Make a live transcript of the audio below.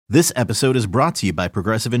This episode is brought to you by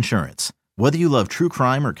Progressive Insurance. Whether you love true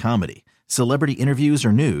crime or comedy, celebrity interviews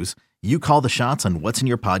or news, you call the shots on what's in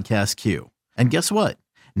your podcast queue. And guess what?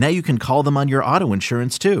 Now you can call them on your auto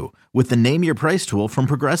insurance too with the Name Your Price tool from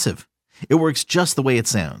Progressive. It works just the way it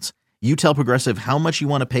sounds. You tell Progressive how much you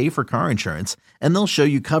want to pay for car insurance, and they'll show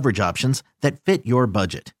you coverage options that fit your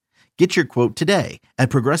budget. Get your quote today at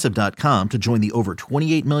Progressive.com to join the over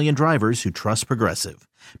 28 million drivers who trust Progressive.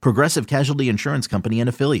 Progressive Casualty Insurance Company and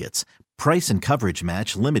Affiliates. Price and coverage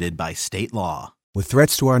match limited by state law. With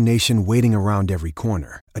threats to our nation waiting around every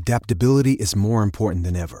corner, adaptability is more important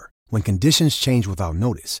than ever. When conditions change without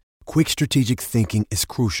notice, quick strategic thinking is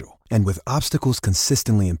crucial. And with obstacles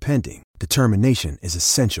consistently impending, determination is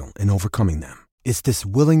essential in overcoming them. It's this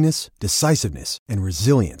willingness, decisiveness, and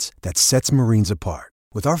resilience that sets Marines apart.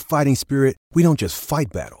 With our fighting spirit, we don't just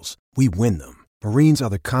fight battles, we win them. Marines are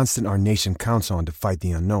the constant our nation counts on to fight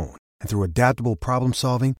the unknown. And through adaptable problem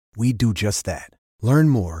solving, we do just that. Learn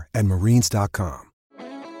more at Marines.com.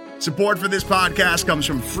 Support for this podcast comes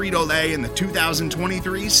from Frito-Lay and the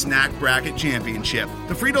 2023 Snack Bracket Championship.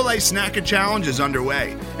 The Frito-Lay Snack-A Challenge is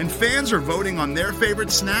underway, and fans are voting on their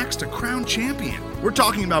favorite snacks to crown champion. We're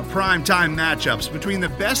talking about prime-time matchups between the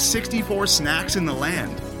best 64 snacks in the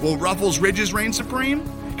land. Will Ruffles Ridges reign supreme?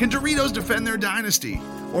 Can Doritos defend their dynasty?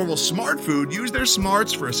 Or will Smart Food use their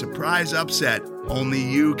smarts for a surprise upset? Only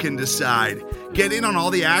you can decide. Get in on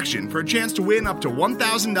all the action for a chance to win up to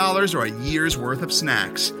 $1,000 or a year's worth of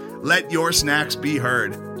snacks. Let your snacks be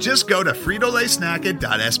heard. Just go to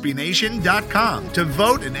fritolaysnacket.sbnation.com to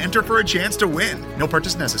vote and enter for a chance to win. No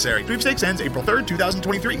purchase necessary. Sweepstakes ends April 3rd,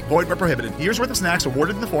 2023. Void where prohibited. Year's worth of snacks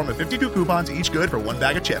awarded in the form of 52 coupons, each good for one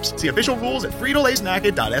bag of chips. See official rules at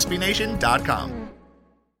fritolaysnacket.sbnation.com.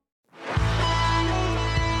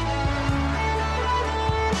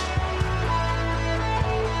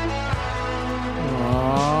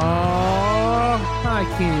 I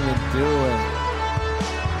can't even do it.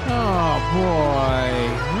 Oh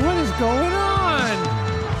boy, what is going on?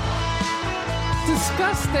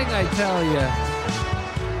 Disgusting, I tell you.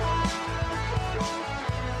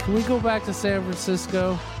 Can we go back to San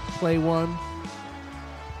Francisco? Play one.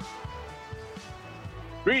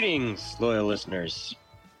 Greetings, loyal listeners.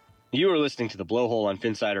 You are listening to the BlowHole on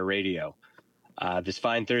Finsider Radio. This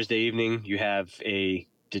fine Thursday evening, you have a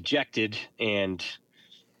dejected and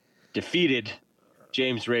defeated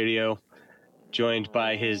James Radio, joined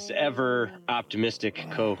by his ever optimistic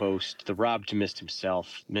co-host, the Robtimist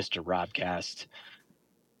himself, Mr. Robcast.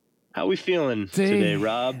 How we feeling today,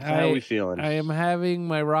 Rob? How we feeling? I am having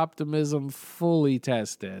my Robtimism fully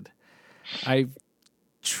tested. I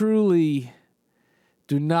truly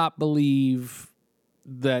do not believe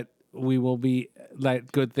that that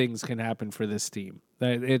good things can happen for this team.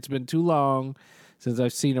 That it's been too long since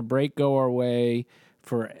I've seen a break go our way.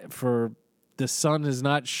 For the sun has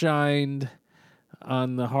not shined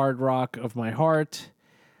on the hard rock of my heart.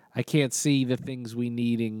 I can't see the things we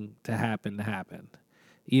needing to happen.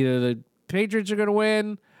 Either the Patriots are going to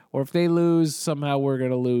win, or if they lose, somehow we're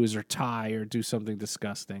going to lose or tie or do something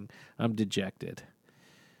disgusting. I'm dejected.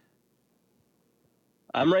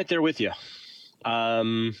 I'm right there with you.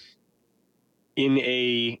 In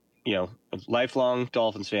a lifelong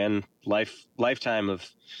Dolphins fan, lifetime of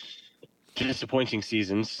disappointing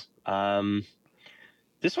seasons.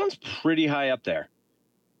 This one's pretty high up there.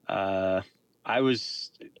 I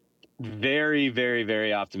was very, very,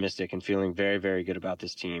 very optimistic and feeling very, very good about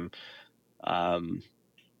this team. At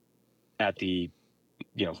the,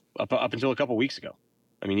 up until a couple weeks ago.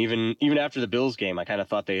 I mean, even after the Bills game, I kind of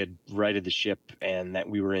thought they had righted the ship and that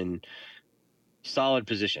we were in solid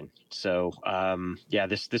position. So,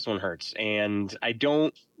 this one hurts. And I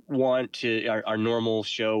don't want to our normal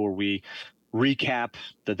show where we recap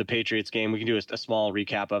the Patriots game. We can do a small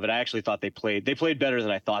recap of it. I actually thought they played better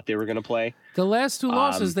than I thought they were going to play. The last two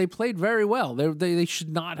losses, they played very well. They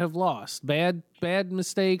should not have lost. Bad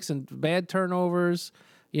mistakes and bad turnovers.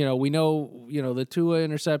 We know, the Tua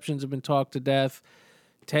interceptions have been talked to death.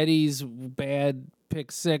 Teddy's bad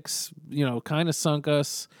pick six, kind of sunk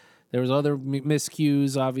us. There was other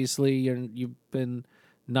miscues, obviously. You've been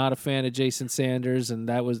not a fan of Jason Sanders, and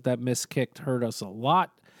that miss kick hurt us a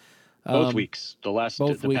lot. Both weeks, the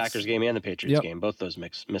Packers game and the Patriots game, both those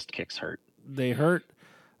missed kicks hurt. They hurt.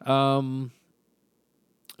 But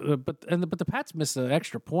the Pats missed an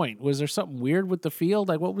extra point. Was there something weird with the field?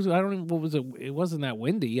 Like what was it? It wasn't that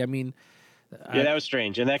windy. I mean, that was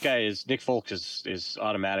strange. And that guy Nick Folk is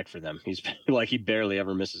automatic for them. He's he barely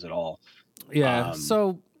ever misses at all. Yeah.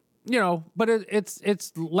 But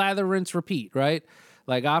it's lather, rinse, repeat, right?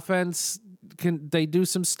 Like offense they do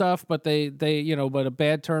some stuff, but they but a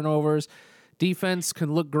bad turnovers. defense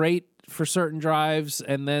can look great for certain drives,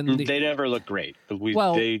 and then They never look great. They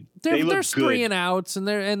look there's good. 3 and outs, and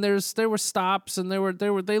there were stops, and there were they.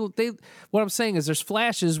 What I'm saying is, there's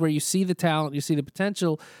flashes where you see the talent, you see the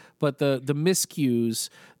potential, but the miscues,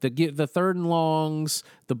 the third and longs,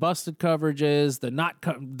 the busted coverages, the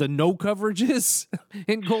no coverages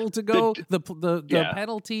in goal to go, the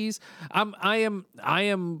penalties. I am.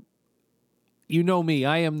 You know me.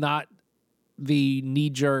 I am not the knee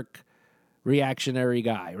jerk reactionary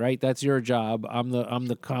guy, right? That's your job. I'm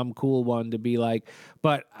the calm, cool one to be like,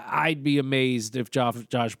 but I'd be amazed if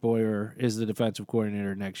Josh Boyer is the defensive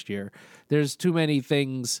coordinator next year. There's too many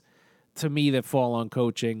things to me that fall on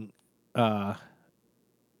coaching, that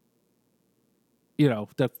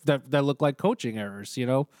look like coaching errors,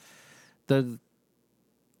 Well,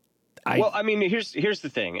 I mean, here's the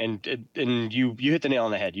thing, and you hit the nail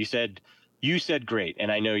on the head. You said great,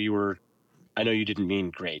 and I know you didn't mean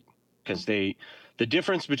great, because the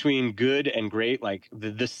difference between good and great, like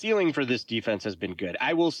the ceiling for this defense has been good.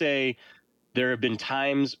 I will say there were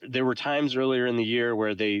times earlier in the year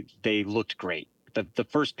where they looked great. The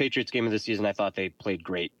first Patriots game of the season, I thought they played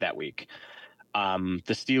great that week. The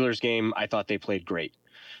Steelers game, I thought they played great.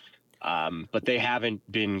 But they haven't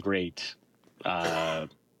been great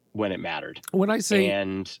when it mattered. When I say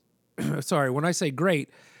great,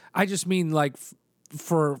 I just mean like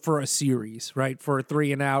for a series, right? For a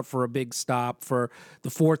 3 and out, for a big stop, for the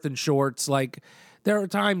 4th and shorts. Like, there are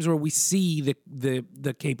times where we see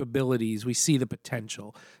the capabilities, we see the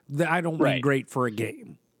potential. I don't mean great for a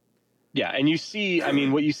game. Yeah, and you see, I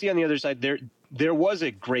mean, what you see on the other side, there was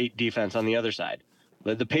a great defense on the other side.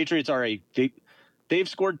 The Patriots are they've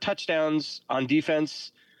scored touchdowns on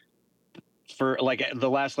defense for like the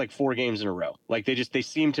last 4 games in a row. Like, they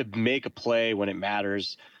seem to make a play when it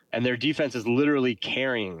matters, and their defense is literally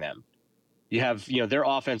carrying them. You have, their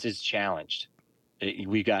offense is challenged.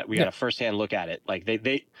 We got a firsthand look at it. Like,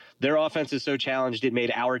 their offense is so challenged, it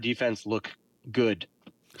made our defense look good,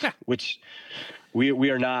 which we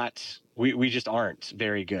are not. We just aren't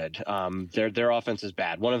very good. Their offense is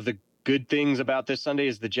bad. One of the good things about this Sunday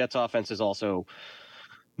is the Jets' offense is also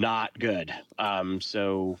not good.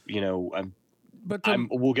 We'll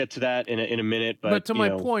get to that in a minute. But to my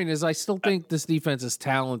point is, I still think this defense is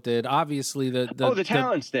talented. Obviously, the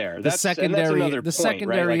talent's there. That's another point,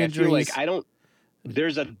 secondary right? injuries. I feel like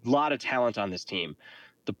there's a lot of talent on this team.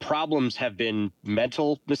 The problems have been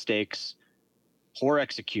mental mistakes, poor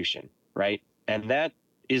execution, right? And that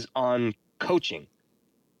is on coaching.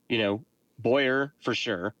 Boyer for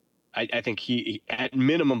sure. I think he at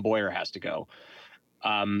minimum Boyer has to go.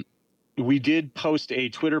 We did post a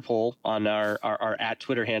Twitter poll on our at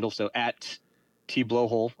Twitter handle, so at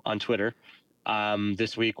 @BlowHole on Twitter.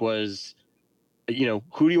 This week was, who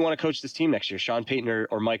do you want to coach this team next year, Sean Payton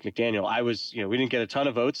or Mike McDaniel? We didn't get a ton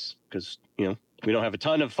of votes because, we don't have a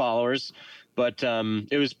ton of followers, but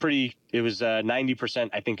it was 90%,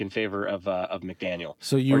 I think, in favor of McDaniel.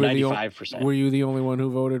 So you were 95%. Were you the only one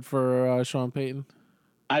who voted for Sean Payton?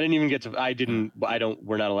 I didn't even get to.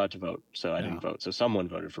 We're not allowed to vote, so I didn't vote. So someone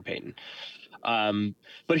voted for Peyton.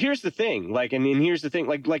 But here's the thing. Here's the thing.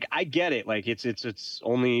 Like I get it. Like it's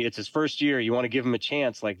his first year. You want to give him a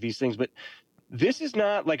chance. Like these things, but this is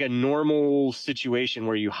not like a normal situation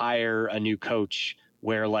where you hire a new coach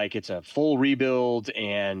where it's a full rebuild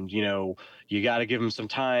and you got to give him some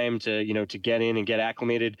time to to get in and get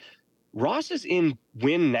acclimated. Ross is in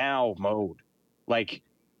win now mode. Like,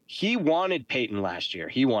 he wanted Peyton last year.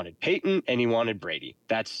 He wanted Peyton and he wanted Brady.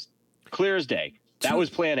 That's clear as day. That was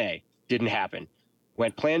plan A. Didn't happen.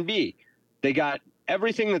 Went plan B. They got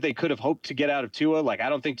everything that they could have hoped to get out of Tua. Like, I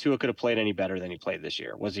don't think Tua could have played any better than he played this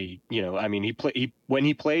year. Was he, when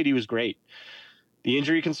he played, he was great. The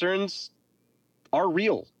injury concerns are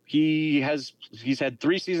real. He's had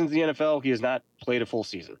 3 seasons in the NFL. He has not played a full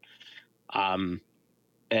season. And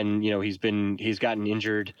he's gotten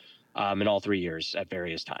injured in all 3 years at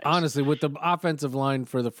various times. Honestly, with the offensive line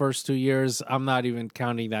for the first 2 years, I'm not even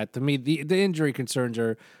counting that. To me, the injury concerns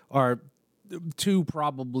are 2,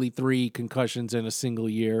 probably 3 concussions in a single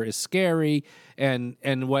year is scary, and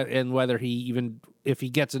whether if he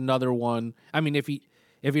gets another one. I mean, if he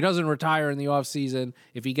doesn't retire in the offseason,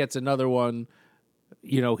 if he gets another one,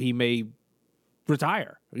 he may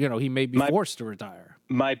retire. He may be forced to retire.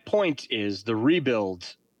 My point is the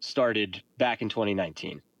rebuild started back in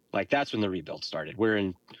 2019. Like, that's when the rebuild started.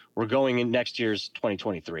 We're going in next year's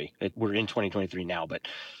 2023. We're in 2023 now, but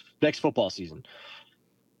next football season.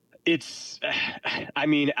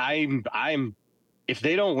 I'm if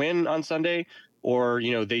they don't win on Sunday, or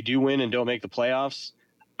they do win and don't make the playoffs,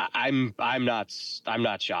 I'm not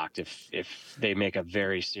shocked if they make a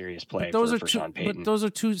very serious play for Sean Payton. But those are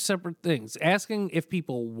two separate things. Asking if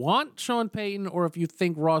people want Sean Payton or if you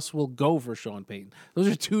think Ross will go for Sean Payton. Those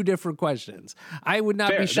are two different questions. I would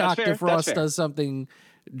not be shocked if Ross does something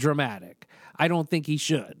dramatic. I don't think he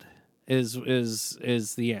should. Is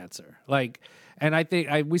the answer. And I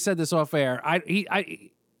think we said this off air.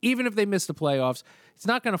 Even if they miss the playoffs, it's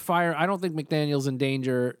not going to fire. I don't think McDaniel's in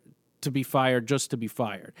danger to be fired just to be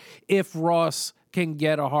fired. If Ross can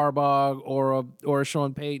get a Harbaugh or a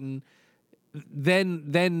Sean Payton,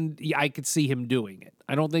 then I could see him doing it.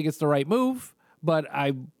 I don't think it's the right move, but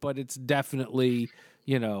it's definitely,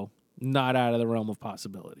 not out of the realm of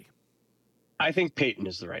possibility. I think Payton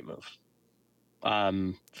is the right move.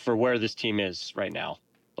 For where this team is right now.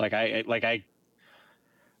 I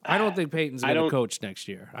don't think Payton's going to coach next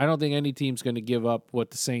year. I don't think any team's going to give up what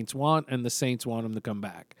the Saints want, and the Saints want him to come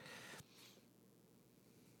back.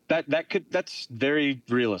 That's very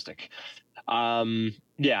realistic.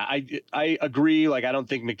 Yeah, I agree. I don't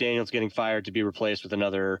think McDaniel's getting fired to be replaced with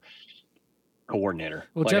another coordinator.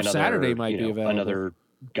 Well, Jeff Saturday might be available. Another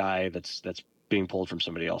guy that's being pulled from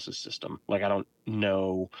somebody else's system. I don't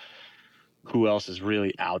know who else is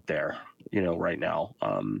really out there, right now.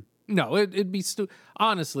 No, it'd be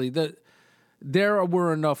honestly, there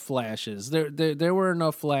were enough flashes. There were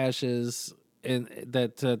enough flashes in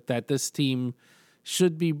that this team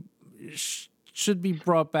should be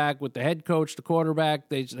brought back with the head coach, the quarterback.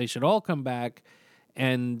 They should all come back,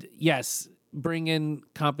 and yes, bring in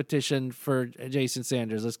competition for Jason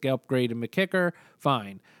Sanders. Let's get upgrade him a kicker.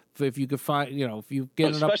 Fine. If you could find, if you get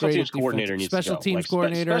an special upgrade teams coordinator needs special to go. teams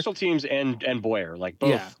coordinator, special teams and Boyer, both.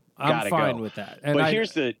 Yeah, I'm fine go. with that. But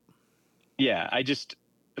here's the, I just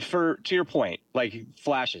to your point,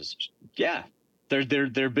 flashes. Yeah, there've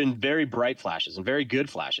been very bright flashes and very good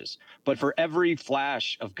flashes. But for every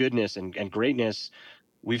flash of goodness and greatness,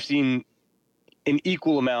 we've seen an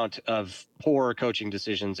equal amount of poor coaching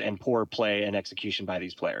decisions and poor play and execution by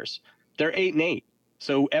these players. They're 8-8,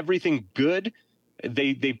 so everything good,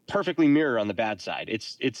 they perfectly mirror on the bad side.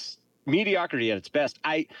 It's mediocrity at its best.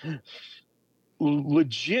 I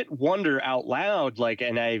legit wonder out loud,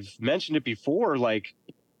 and I've mentioned it before,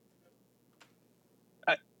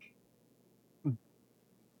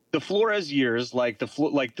 the Flores years,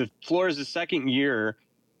 the Flores' second year,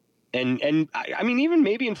 and I mean, even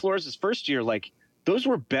maybe in Flores' first year, those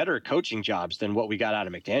were better coaching jobs than what we got out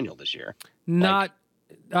of McDaniel this year. It's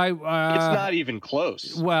not even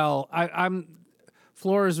close. Well,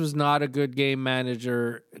 Flores was not a good game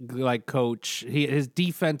manager, coach. His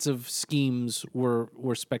defensive schemes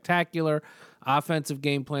were spectacular. Offensive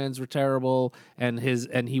game plans were terrible, and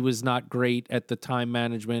he was not great at the time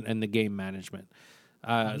management and the game management.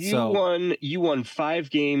 You won 5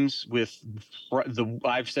 games with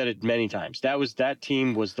I've said it many times. That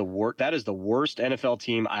team was the worst. That is the worst NFL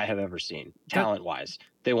team I have ever seen, talent wise.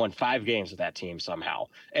 They won 5 games with that team somehow,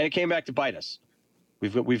 and it came back to bite us.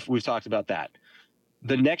 We've talked about that.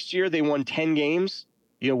 The next year they won 10 games.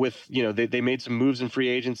 They made some moves in free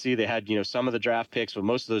agency. They had some of the draft picks, but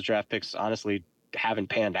most of those draft picks honestly haven't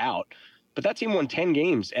panned out. But that team won 10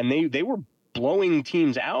 games, and they were blowing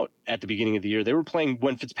teams out at the beginning of the year. They were playing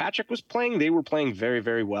when Fitzpatrick was playing. They were playing very,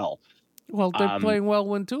 very well. Well, they're playing well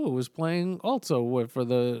when Tua was playing also for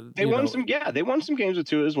the. They won some. Yeah, they won some games with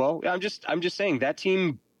Tua as well. I'm just saying that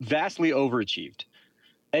team vastly overachieved,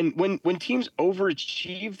 and when teams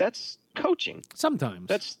overachieve, that's coaching. Sometimes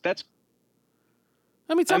that's.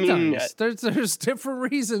 Sometimes there's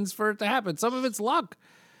different reasons for it to happen. Some of it's luck.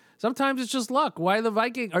 Sometimes it's just luck. Why the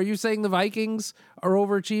Vikings? Are you saying the Vikings are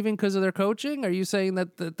overachieving because of their coaching? Are you saying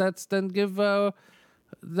that's then give their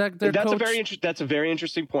coach? That's a very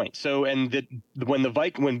interesting point. So,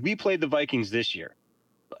 when we played the Vikings this year,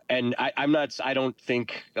 and I don't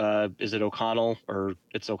think is it O'Connell or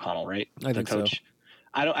it's O'Connell, right? I think coach. So.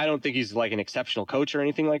 I don't think he's an exceptional coach or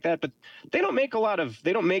anything like that, but they don't make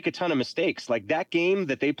a ton of mistakes. That game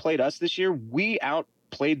that they played us this year, we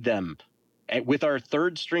outplayed them with our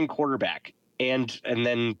third string quarterback. And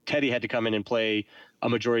then Teddy had to come in and play a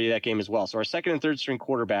majority of that game as well. So our second and third string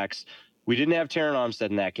quarterbacks, we didn't have Taron Armstead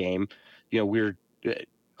in that game. We're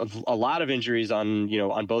a lot of injuries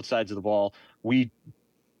on both sides of the ball. We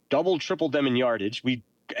tripled them in yardage. We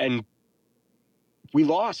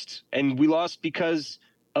lost, and we lost because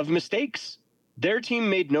of mistakes. Their team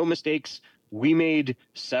made no mistakes. We made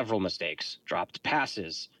several mistakes, dropped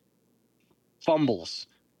passes, fumbles,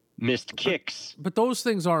 missed kicks. But those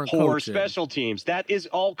things aren't poor coaching. Special teams. That is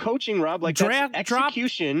all coaching, Rob. That's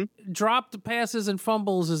execution. Dropped passes and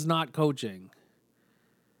fumbles is not coaching.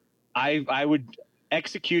 I would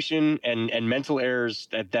execution and mental errors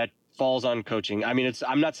that falls on coaching. I mean,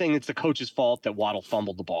 I'm not saying it's the coach's fault that Waddle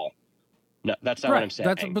fumbled the ball. No, that's not what I'm saying.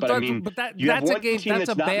 I mean, you have one team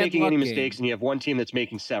that's not making any mistakes, and you have one team that's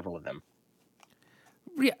making several of them.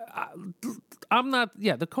 Yeah, I'm not.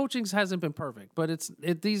 Yeah, the coaching hasn't been perfect, but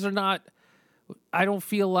these are not. I don't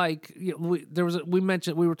feel like we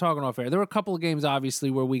mentioned, we were talking off air. There were a couple of games obviously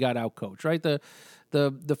where we got out coached, right? The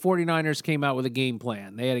 49ers came out with a game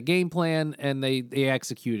plan. They had a game plan and they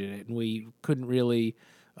executed it, and we couldn't really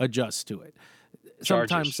adjust to it.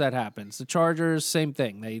 Sometimes that happens. The Chargers, same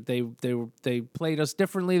thing. They played us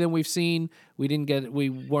differently than we've seen. We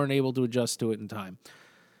weren't able to adjust to it in time.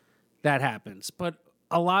 That happens. But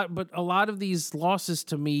a lot of these losses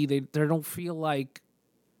to me, they don't feel like.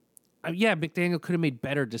 Yeah, McDaniel could have made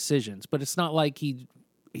better decisions, but it's not like he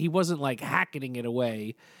wasn't like hacking it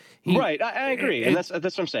away. Right, I agree, and that's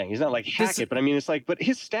what I'm saying. He's not like hack it, but I mean, it's like, but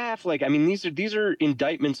his staff, like, I mean, these are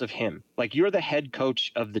indictments of him. Like, you're the head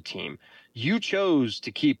coach of the team. You chose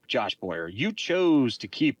to keep Josh Boyer. You chose to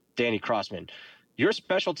keep Danny Crossman. Your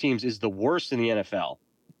special teams is the worst in the NFL.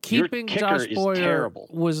 Keeping Your kicker Josh Boyer is terrible.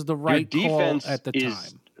 Was the right defense call at the is,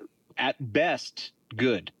 time. At best,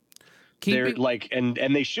 good. They're like, and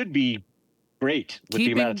they should be great with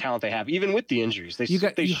the amount of talent they have, even with the injuries. They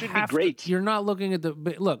should be great. You're not looking at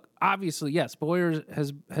look. Obviously, yes, Boyer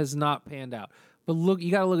has not panned out, but look,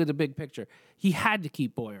 you got to look at the big picture. He had to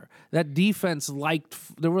keep Boyer. That defense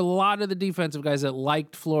there were a lot of the defensive guys that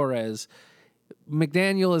liked Flores.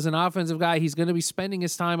 McDaniel is an offensive guy. He's going to be spending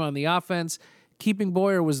his time on the offense. Keeping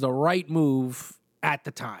Boyer was the right move at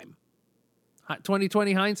the time.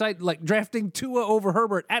 2020 hindsight, like drafting Tua over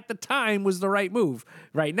Herbert at the time was the right move.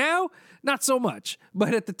 Right now, not so much.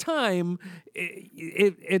 But at the time,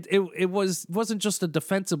 it wasn't just a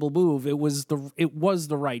defensible move. It was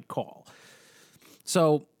the right call.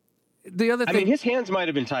 So the other thing, I mean, his hands might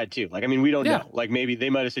have been tied too. Like, I mean, we don't know. Like, maybe they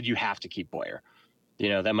might have said you have to keep Boyer. You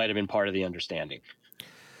know, that might have been part of the understanding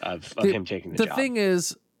of him taking the job. The thing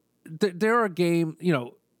is, there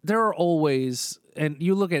are always. And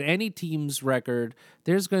you look at any team's record,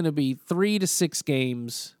 there's going to be 3 to 6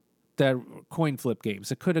 games that coin flip games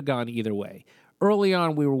that could have gone either way. Early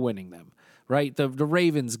on, we were winning them, right? The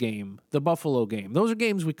Ravens game, the Buffalo game, those are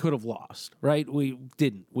games we could have lost, right? We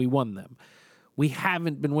didn't. We won them. We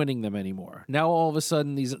haven't been winning them anymore. Now all of a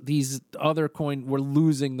sudden, these other we're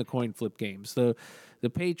losing the coin flip games. The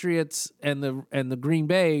Patriots and the Green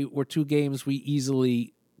Bay were 2 games we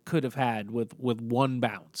easily could have had with one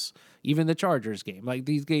bounce. Even the Chargers game, like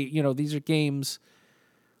these are games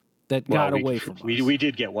that got away from us. We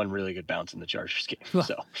did get one really good bounce in the Chargers game.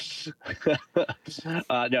 So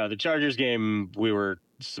no, the Chargers game, we were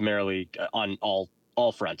summarily on all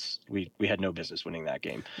fronts. We had no business winning that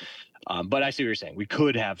game. But I see what you're saying. We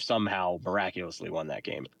could have somehow miraculously won that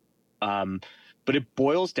game. But it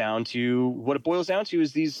boils down to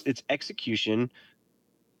it's execution,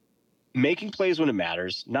 making plays when it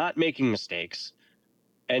matters, not making mistakes.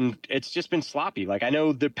 And it's just been sloppy. Like, I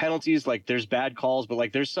know the penalties, like there's bad calls, but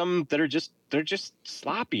like there's some that are they're just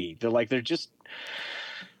sloppy. They're just,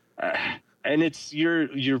 and it's you're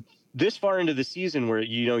this far into the season where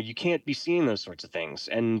you can't be seeing those sorts of things.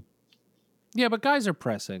 And yeah, but guys are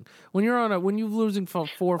pressing when you're losing for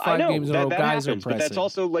 4 or 5 games in a row. Guys are pressing. But that's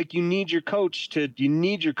also like you need your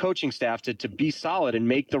coaching staff to be solid and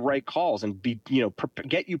make the right calls and be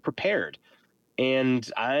get you prepared. And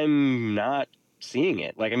I'm not seeing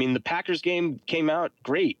it. Like, I mean, the Packers game came out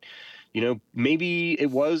great. Maybe it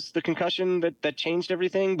was the concussion that changed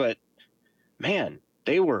everything, but man,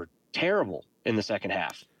 they were terrible in the second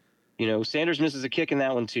half. Sanders misses a kick in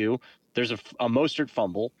that one too. There's a Mostert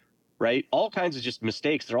fumble, right? All kinds of just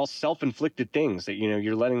mistakes. They're all self-inflicted things that,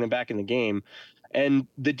 you're letting them back in the game. And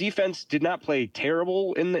the defense did not play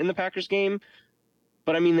terrible in the Packers game,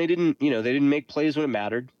 but I mean, they didn't make plays when it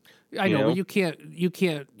mattered. I know, but you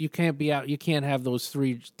can't be out. You can't have those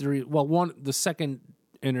three. Well, the second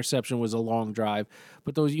interception was a long drive,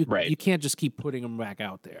 but those you can't just keep putting them back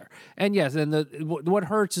out there. And yes, and what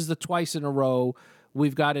hurts is the twice in a row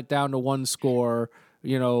we've got it down to 1 score.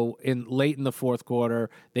 In late in the fourth quarter,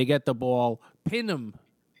 they get the ball, pin them.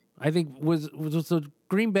 I think was the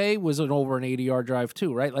Green Bay was an over an 80-yard drive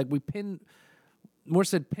too, right? Like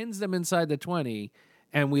Morstead pins them inside the 20.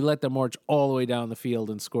 And we let them march all the way down the field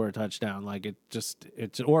and score a touchdown. Like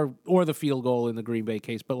or the field goal in the Green Bay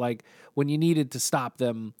case. But like when you needed to stop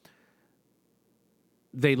them,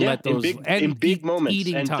 they let those in big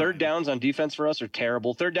moments. And time. Third downs on defense for us are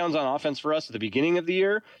terrible. Third downs on offense for us at the beginning of the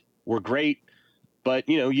year were great. But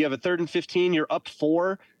you have a 3rd and 15, you're up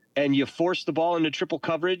 4, and you force the ball into triple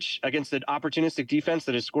coverage against an opportunistic defense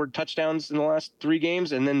that has scored touchdowns in the last 3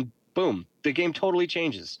 games, and then boom, the game totally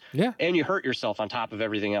changes. Yeah. And you hurt yourself on top of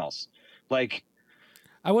everything else. Like,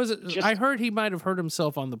 I heard he might have hurt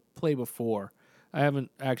himself on the play before. I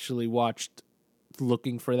haven't actually watched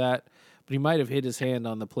looking for that, but he might have hit his hand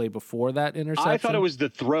on the play before that interception. I thought it was the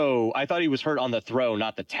throw. I thought he was hurt on the throw,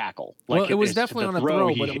 not the tackle. Well, it was definitely on the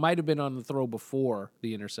throw, but it might have been on the throw before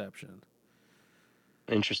the interception.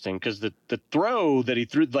 Interesting, because the throw that he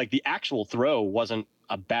threw, like the actual throw, wasn't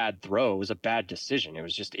a bad throw. It was a bad decision. It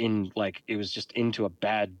was just into a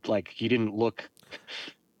bad, like, he didn't look.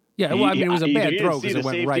 Yeah, well, I mean, it was a bad throw because it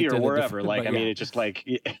went right to wherever. Like, I mean, it just like,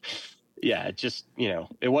 yeah, it just,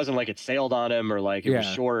 it wasn't like it sailed on him or like it was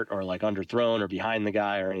short or like underthrown or behind the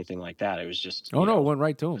guy or anything like that. It was just. Oh no, it went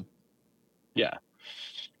right to him. Yeah.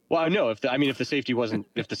 Well, no, if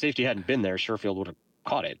the safety hadn't been there, Sherfield would have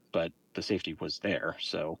caught it, but the safety was there.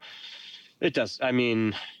 So it does. I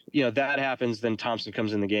mean, that happens. Then Thompson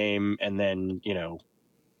comes in the game, and then,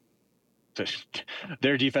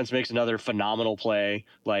 their defense makes another phenomenal play.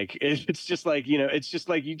 Like, it's just like, it's just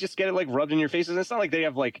like you just get it like rubbed in your faces. And it's not like they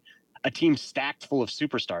have like a team stacked full of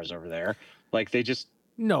superstars over there. Like, they just.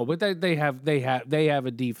 No, but they have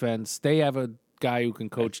a defense. They have a guy who can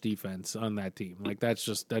coach defense on that team. Like,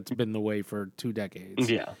 that's been the way for 2 decades.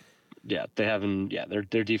 Yeah, they haven't. Yeah,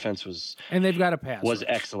 their defense was, and they've got a pass rush.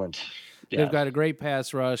 Excellent. Yeah. They've got a great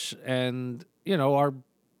pass rush, and our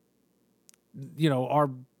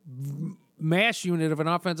mash unit of an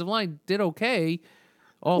offensive line did okay,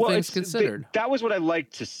 all things considered. That was what I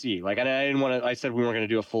liked to see. Like, and I didn't want to. I said we weren't going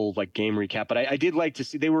to do a full like game recap, but I did like to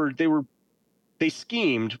see they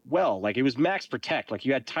schemed well. Like, it was max protect. Like,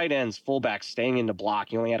 you had tight ends, fullbacks staying in the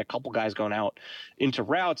block. You only had a couple guys going out into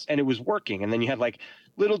routes, and it was working. And then you had like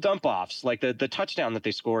little dump offs, like the touchdown that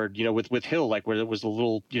they scored, with Hill, like where it was a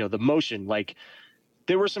little, the motion. Like,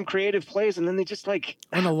 there were some creative plays, and then they just like,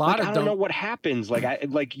 and a lot of I don't know what happens. Like,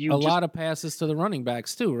 lot of passes to the running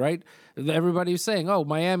backs too, right? Everybody was saying, "Oh,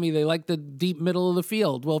 Miami, they like the deep middle of the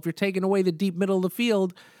field." Well, if you're taking away the deep middle of the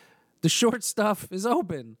field, the short stuff is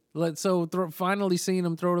open. So finally seeing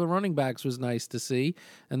them throw to the running backs was nice to see,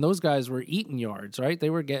 and those guys were eating yards, right? They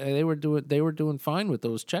were doing fine with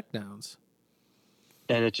those checkdowns.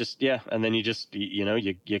 And it just, and then you just,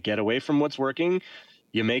 you get away from what's working,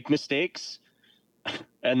 you make mistakes,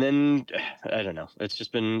 and then I don't know. It's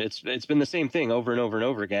just been it's been the same thing over and over and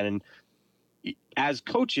over again. And as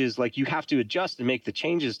coaches, like, you have to adjust and make the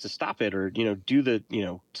changes to stop it, or do the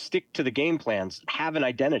stick to the game plans, have an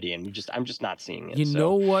identity, and I'm just not seeing it. You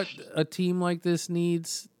know what a team like this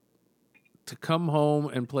needs? To come home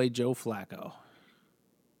and play Joe Flacco.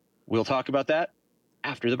 We'll talk about that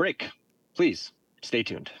after the break. Please stay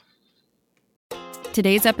tuned.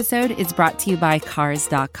 Today's episode is brought to you by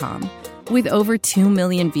Cars.com. With over 2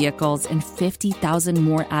 million vehicles and 50,000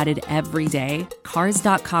 more added every day,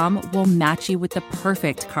 Cars.com will match you with the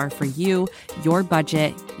perfect car for you, your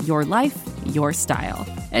budget, your life, your style.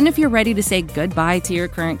 And if you're ready to say goodbye to your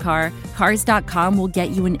current car, Cars.com will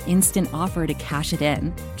get you an instant offer to cash it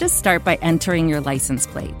in. Just start by entering your license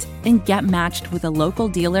plate and get matched with a local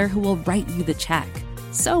dealer who will write you the check.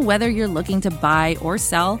 So whether you're looking to buy or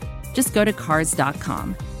sell, just go to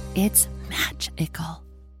Cars.com. It's magical.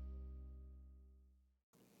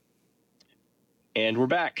 And we're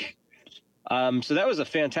back. So that was a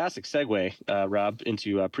fantastic segue, Rob,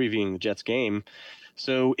 into previewing the Jets game.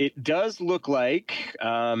 So it does look like,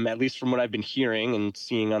 at least from what I've been hearing and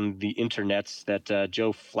seeing on the internets, that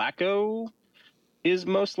Joe Flacco is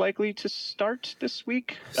most likely to start this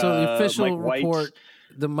week. So the official report...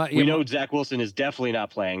 we know Zach Wilson is definitely not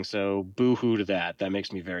playing, so boo-hoo to that. That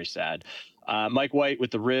makes me very sad. Mike White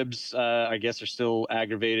with the ribs, I guess, are still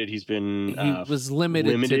aggravated. He was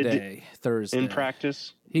limited today, Thursday. In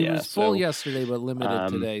practice. He was full yesterday, but limited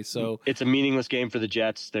today. So it's a meaningless game for the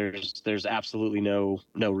Jets. There's absolutely no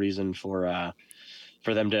reason for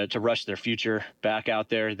them to rush their future back out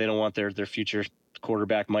there. They don't want their future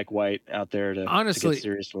quarterback Mike White out there to get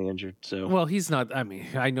seriously injured. So, well, he's not. I mean,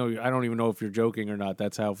 I don't even know if you're joking or not.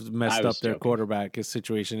 That's how messed up their quarterback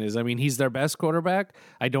situation is. I mean, he's their best quarterback.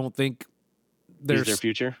 I don't think he's their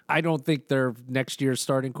future. I don't think their next year's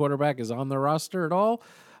starting quarterback is on their roster at all.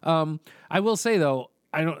 I will say though,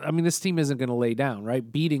 I mean, this team isn't going to lay down,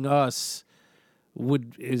 right? Beating us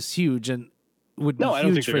is huge and would be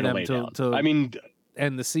huge for them to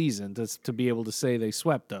end the season to be able to say they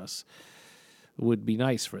swept us. Would be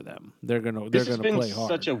nice for them. They're gonna play hard. It's been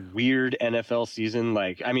such a weird NFL season.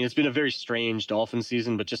 Like, I mean, it's been a very strange Dolphins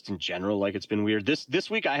season, but just in general, like, it's been weird. This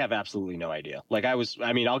week, I have absolutely no idea. Like,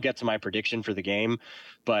 I'll get to my prediction for the game,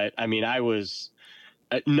 but I mean,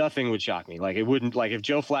 Nothing would shock me. Like it wouldn't. Like if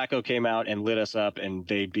Joe Flacco came out and lit us up and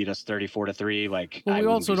they beat us 34-3, like Well, I we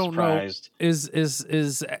wouldn't also be don't surprised. know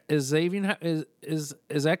is Xavier is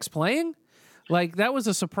X playing? Like that was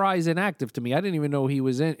a surprise inactive to me. I didn't even know he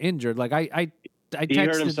was injured. Like I He hurt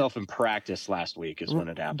texted, himself in practice last week is when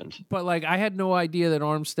it happened. but like I had no idea that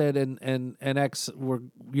Armstead and X were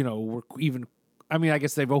were even. I mean, I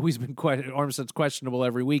guess they've always been Armstead's questionable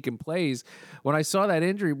every week and plays. When I saw that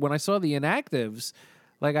injury, when I saw the inactives,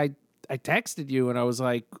 like I texted you and I was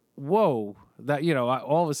like, "Whoa!" That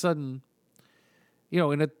all of a sudden,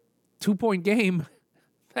 in a 2-point game,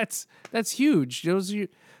 that's huge. Those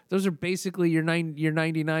are basically your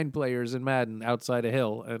 99 players in Madden outside of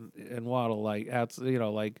Hill and Waddle, like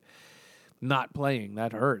like not playing.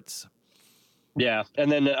 That hurts. Yeah, and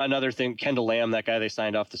then another thing, Kendall Lamb, that guy they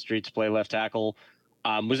signed off the street to play left tackle,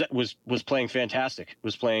 was playing fantastic.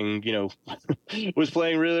 Was playing, was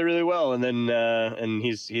playing really, really well. And then and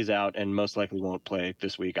he's out and most likely won't play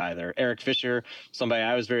this week either. Eric Fisher, somebody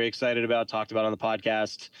I was very excited about, talked about on the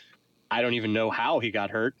podcast. I don't even know how he got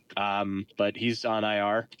hurt, but he's on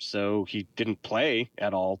IR, so he didn't play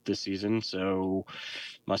at all this season. So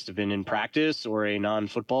must have been in practice or a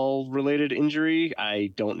non-football related injury.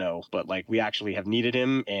 I don't know, but like we actually have needed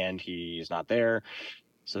him and he is not there.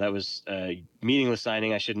 So that was a meaningless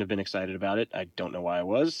signing. I shouldn't have been excited about it. I don't know why I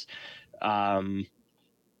was.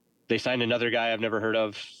 They signed another guy I've never heard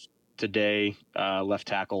of today, left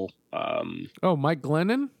tackle. Mike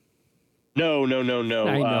Glennon? No.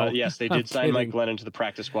 I know. Yes, they did sign Mike Glennon to the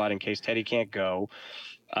practice squad in case Teddy can't go.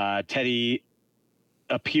 Teddy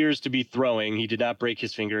appears to be throwing. He did not break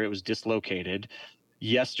his finger. It was dislocated.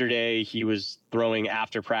 Yesterday, he was throwing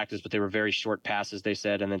after practice, but they were very short passes, they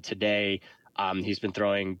said. And then today, he's been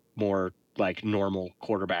throwing more like normal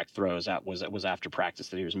quarterback throws. That was after practice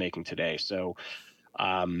that he was making today. So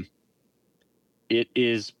it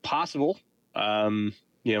is possible,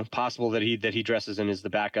 possible that he dresses in as the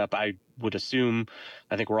backup. I would assume,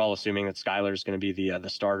 I think we're all assuming that Skyler is going to be the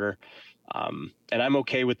starter. And I'm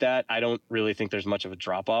okay with that. I don't really think there's much of a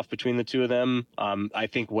drop off between the two of them. I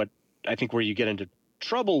think where you get into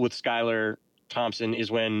trouble with Skyler Thompson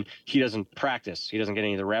is when he doesn't practice. He doesn't get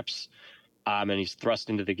any of the reps. And he's thrust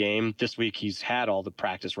into the game. This week he's had all the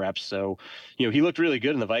practice reps. So, he looked really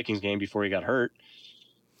good in the Vikings game before he got hurt.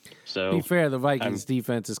 So be fair, the Vikings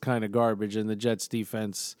defense is kind of garbage and the Jets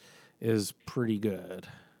defense is pretty good.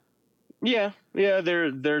 Yeah.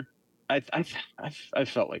 They're I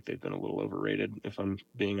felt like they've been a little overrated, if I'm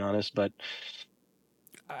being honest, but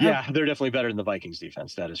yeah, they're definitely better than the Vikings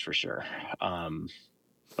defense. That is for sure.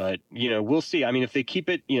 But we'll see. I mean, if they keep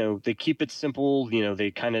it simple,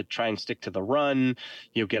 they kind of try and stick to the run,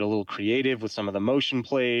 get a little creative with some of the motion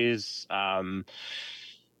plays.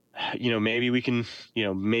 Maybe we can,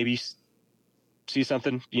 maybe see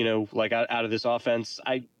something, like out of this offense.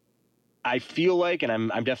 I feel like, and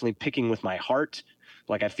I'm definitely picking with my heart.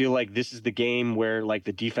 Like, I feel like this is the game where, like,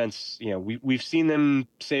 the defense, we've seen them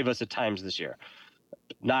save us at times this year.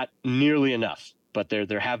 Not nearly enough, but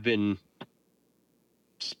there have been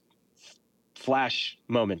flash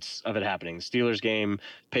moments of it happening. The Steelers game,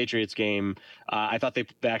 Patriots game. I thought they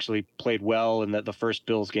actually played well in the first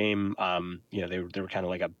Bills game. They were kind of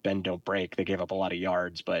like a bend, don't break. They gave up a lot of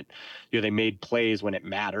yards, but, they made plays when it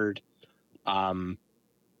mattered. I'm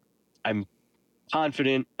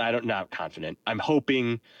confident. Not confident. I'm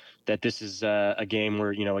hoping that this is a game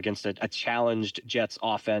where, against a challenged Jets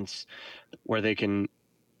offense where they can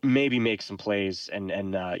maybe make some plays and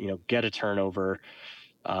get a turnover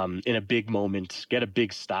in a big moment, get a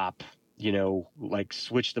big stop, like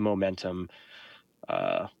switch the momentum,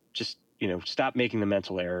 just, stop making the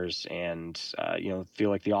mental errors and, feel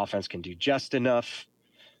like the offense can do just enough,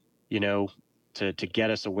 to get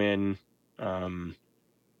us a win. I'm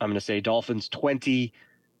going to say Dolphins 20,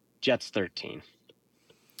 Jets 13.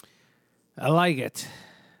 I like it.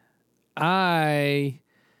 I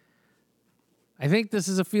think this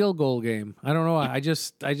is a field goal game. I don't know why. I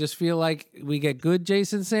just feel like we get good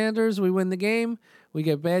Jason Sanders, we win the game. We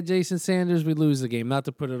get bad Jason Sanders, we lose the game. Not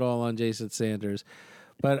to put it all on Jason Sanders.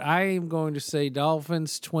 But I am going to say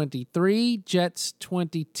Dolphins 23, Jets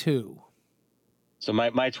 22. So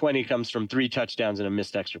my 20 comes from 3 touchdowns and a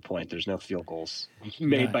missed extra point. There's no field goals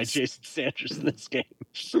made by Jason Sanders in this game.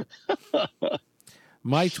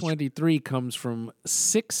 My 23 comes from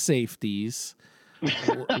 6 safeties.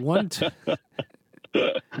 I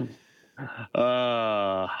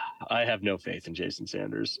have no faith in Jason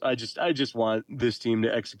Sanders. I just want this team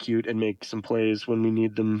to execute and make some plays when we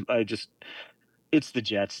need them. It's the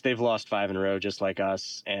Jets. They've lost 5 in a row just like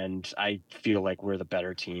us, and I feel like we're the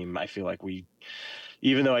better team. I feel like we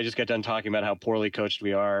even though I just got done talking about how poorly coached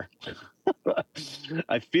we are,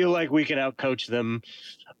 I feel like we can outcoach them.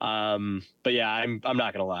 But yeah, I'm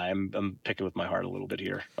not gonna lie. I'm picking with my heart a little bit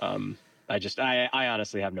here. I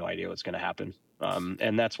honestly have no idea what's going to happen.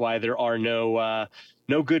 And that's why there are no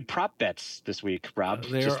good prop bets this week, Rob,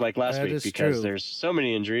 just like last week, because there's so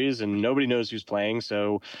many injuries and nobody knows who's playing.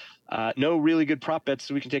 So no really good prop bets.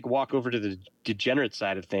 So we can take a walk over to the degenerate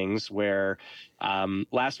side of things where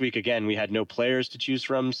last week, again, we had no players to choose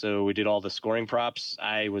from. So we did all the scoring props.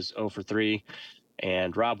 I was 0 for 3.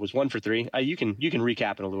 And Rob was 1 for 3. You can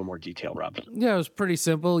recap in a little more detail, Rob. Yeah, it was pretty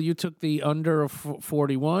simple. You took the under of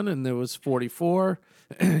 41, and there was 44.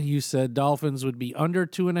 You said Dolphins would be under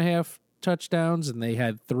 2.5 touchdowns, and they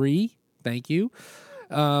had 3. Thank you.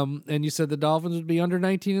 And you said the Dolphins would be under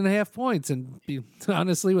 19.5 points. And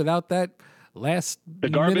honestly, without that the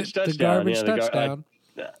garbage touchdown.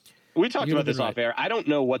 We talked about this off air. I don't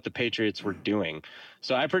know what the Patriots were doing.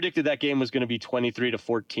 So I predicted that game was going to be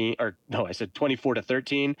 23-14, or no, I said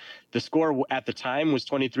 24-13. The score at the time was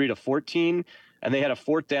 23-14, and they had a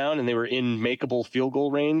 4th down, and they were in makeable field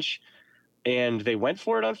goal range, and they went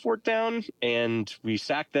for it on 4th down, and we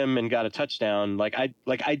sacked them and got a touchdown.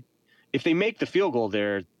 If they make the field goal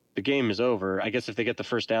there, the game is over. I guess if they get the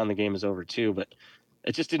 1st down, the game is over too. But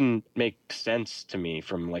it just didn't make sense to me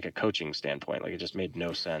from like a coaching standpoint. Like it just made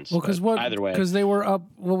no sense. Well, either way, because they were up.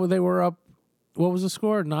 They were up. What was the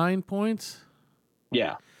score? 9 points.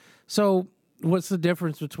 Yeah. So what's the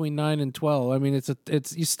difference between 9 and 12? I mean, it's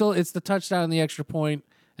the touchdown and the extra point,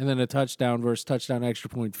 and then a touchdown versus touchdown extra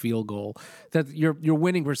point field goal. That your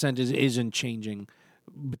winning percentage isn't changing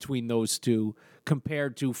between those two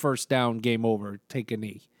compared to 1st down, game over, take a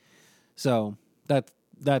knee. So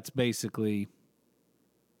that's basically.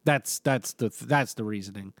 That's the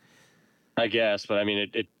reasoning, I guess. But I mean,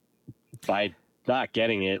 it by not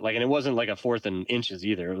getting it, and it wasn't like a 4th and inches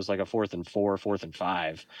either. It was like a 4th and 4, 4th and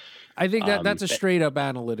 5. I think that's a straight up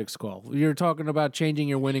analytics call. You're talking about changing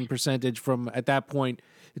your winning percentage from, at that point,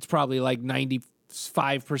 it's probably like 95%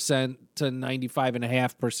 to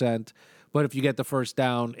 95.5%. But if you get the 1st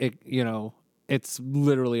down, it's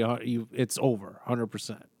literally it's over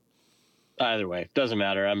 100%. Either way, doesn't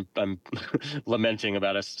matter. I'm lamenting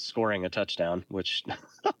about us scoring a touchdown, which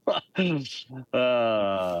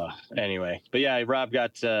anyway. But yeah, Rob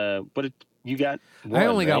got what did you got? I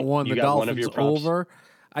only got one. The Dolphins over.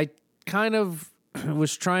 I kind of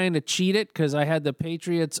was trying to cheat it because I had the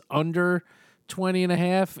Patriots under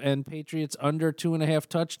 20.5 and Patriots under 2.5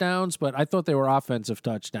 touchdowns, but I thought they were offensive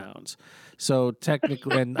touchdowns. So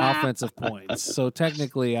technically, and offensive points. So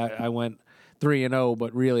technically, I went 3-0,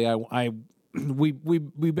 but really, we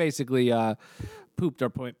basically pooped our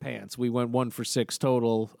pants. We went 1 for 6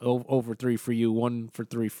 total, over 3 for you, 1 for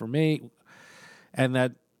 3 for me, and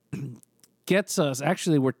that gets us.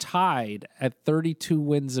 Actually, we're tied at 32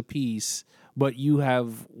 wins apiece, but you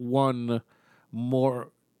have 2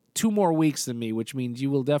 more weeks than me, which means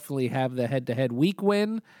you will definitely have the head-to-head week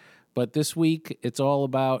win. But this week, it's all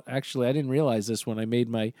about. Actually, I didn't realize this when I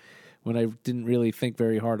didn't really think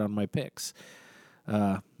very hard on my picks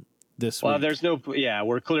this week. Well,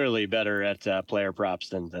 we're clearly better at player props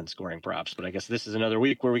than scoring props, but I guess this is another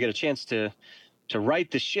week where we get a chance to right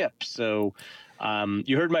the ship. So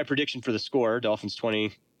you heard my prediction for the score, Dolphins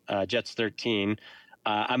 20, Jets 13.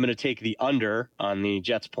 I'm going to take the under on the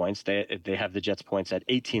Jets points. They have the Jets points at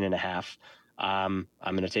 18.5. I'm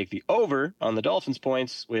going to take the over on the Dolphins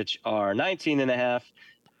points, which are 19.5.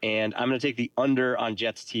 And I'm going to take the under on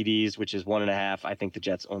Jets TDs, which is 1.5. I think the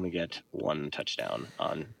Jets only get 1 touchdown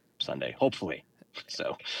on Sunday, hopefully.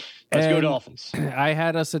 So let's go Dolphins. I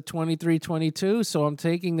had us at 23-22, so I'm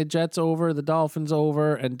taking the Jets over, the Dolphins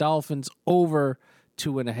over, and Dolphins over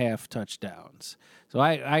 2.5 touchdowns. So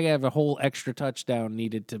I have a whole extra touchdown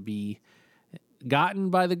needed to be gotten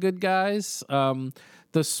by the good guys.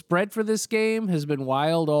 The spread for this game has been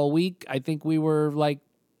wild all week. I think we were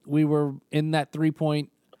in that 3-point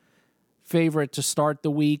favorite to start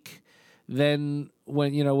the week. Then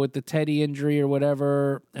when, with the Teddy injury or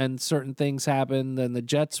whatever, and certain things happened, then the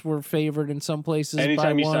Jets were favored in some places.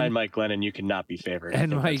 Anytime you sign Mike Glennon, you cannot be favored.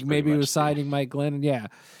 And maybe he was signing Mike Glennon. Yeah,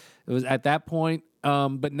 it was at that point.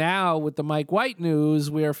 But now with the Mike White news,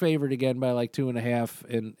 we are favored again by like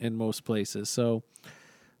 2.5 in most places. So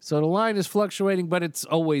the line is fluctuating, but it's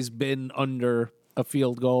always been under a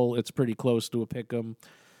field goal. It's pretty close to a pick 'em.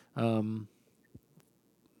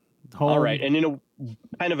 All right, and in a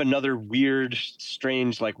kind of another weird,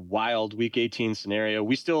 strange, wild Week 18 scenario,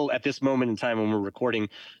 we still, at this moment in time when we're recording,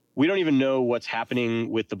 we don't even know what's happening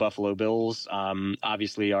with the Buffalo Bills.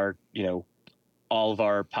 Obviously, our all of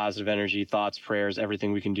our positive energy, thoughts, prayers,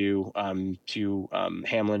 everything we can do to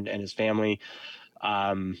Hamlin and his family.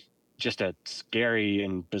 Just a scary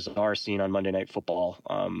and bizarre scene on Monday Night Football.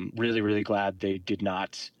 Really, really glad they did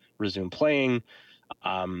not resume playing.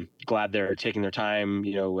 Glad they're taking their time,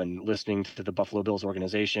 and listening to the Buffalo Bills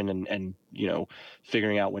organization and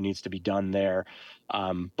figuring out what needs to be done there.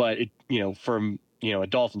 But from a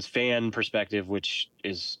Dolphins fan perspective, which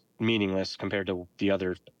is meaningless compared to the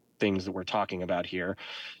other things that we're talking about here.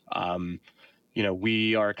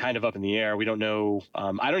 We are kind of up in the air. We don't know.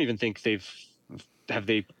 I don't even think have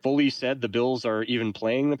they fully said the Bills are even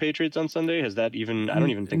playing the Patriots on Sunday? Has that even? I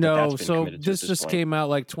don't even think that's been committed to this just point. Came out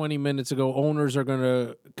like 20 minutes ago. Owners are going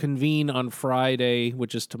to convene on Friday,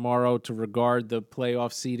 which is tomorrow, to regard the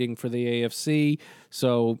playoff seeding for the AFC.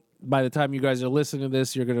 So by the time you guys are listening to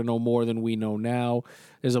this, you're going to know more than we know now.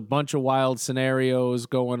 There's a bunch of wild scenarios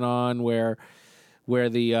going on where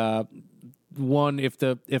the one, if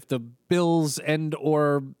the Bills and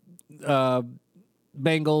or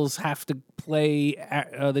Bengals have to play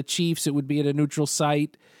the Chiefs, it would be at a neutral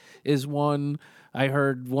site, is one. I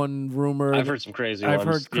heard one rumor. I've heard some crazy ones. I've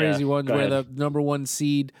heard crazy ones where ahead. the number one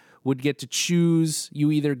seed would get to choose.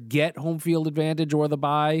 You either get home field advantage or the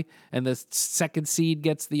bye, and the second seed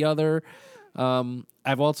gets the other.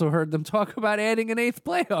 I've also heard them talk about adding an 8th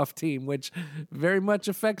playoff team, which very much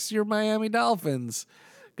affects your Miami Dolphins,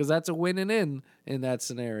 because that's a win and in that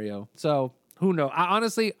scenario. So who knows?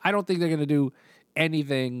 Honestly, I don't think they're going to do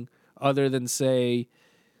anything other than say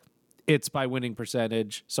it's by winning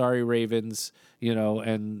percentage. Sorry, Ravens,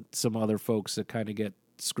 and some other folks that kind of get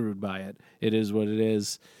screwed by it. It is what it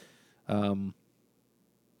is.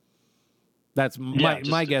 That's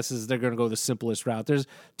my guess is they're going to go the simplest route. There's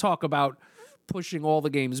talk about pushing all the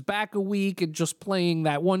games back a week and just playing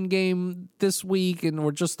that one game this week,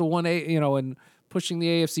 or just the one, and pushing the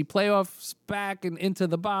AFC playoffs back and into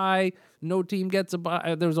the bye. No team gets a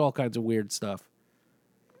bye. There's all kinds of weird stuff.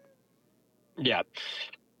 Yeah.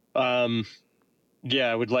 I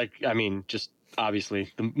would just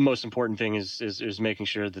obviously the most important thing is making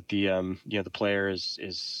sure that the the player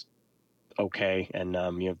is okay. And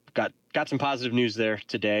got some positive news there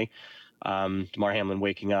today. Damar Hamlin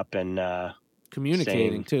waking up and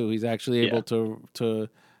communicating too. He's actually able to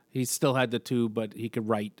he still had the tube, but he could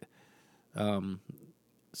write.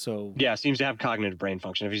 So seems to have cognitive brain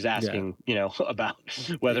function. If he's asking, about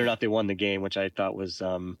whether or not they won the game, which I thought was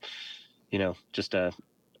just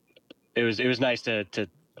it was nice to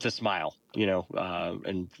smile,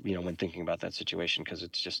 and when thinking about that situation, because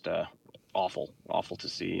it's just awful to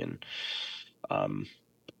see. And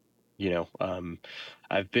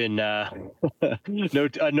I've been a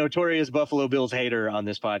notorious Buffalo Bills hater on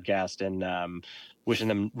this podcast, and wishing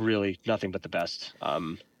them really nothing but the best.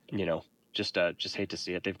 Just hate to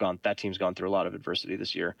see it. That team's gone through a lot of adversity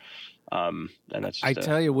this year. And that's just, I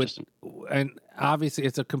tell you, and obviously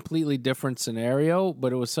it's a completely different scenario,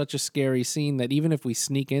 but it was such a scary scene that even if we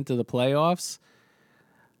sneak into the playoffs,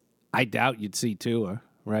 I doubt you'd see Tua,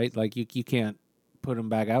 right? Like you can't put him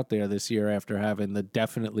back out there this year after having the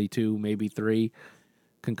definitely 2, maybe 3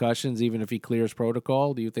 concussions, even if he clears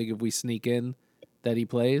protocol. Do you think if we sneak in that he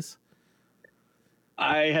plays?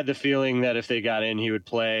 I had the feeling that if they got in, he would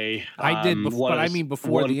play. I did, before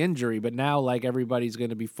the injury. But now, like, everybody's going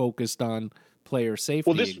to be focused on player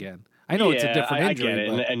safety again. I know it's a different injury. I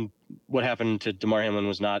get it. And what happened to Damar Hamlin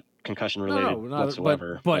was not concussion related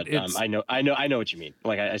whatsoever. But I know what you mean.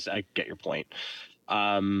 Like, I get your point.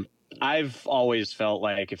 I've always felt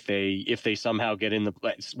like if they somehow get in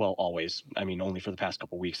always. I mean, only for the past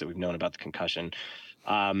couple of weeks that we've known about the concussion.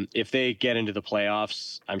 If they get into the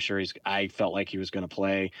playoffs, I'm sure I felt like he was going to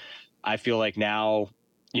play. I feel like now,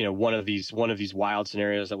 one of these wild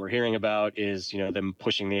scenarios that we're hearing about is, them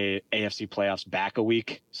pushing the AFC playoffs back a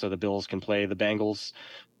week so the Bills can play the Bengals.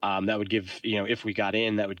 That would give, if we got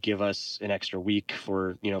in, that would give us an extra week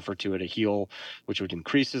for Tua to heal, which would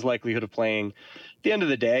increase his likelihood of playing. At the end of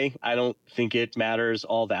the day, I don't think it matters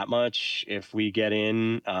all that much if we get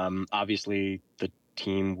in. Obviously, the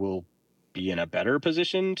team will be in a better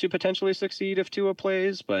position to potentially succeed if Tua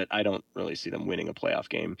plays, but I don't really see them winning a playoff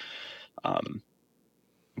game.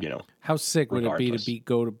 How sick regardless. Would it be to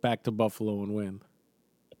go back to Buffalo and win?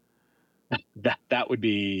 That would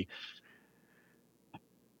be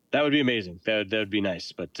amazing. That would be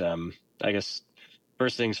nice. But I guess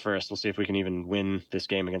first things first, we'll see if we can even win this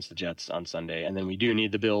game against the Jets on Sunday, and then we do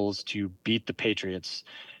need the Bills to beat the Patriots.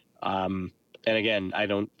 And again,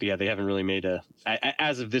 they haven't really made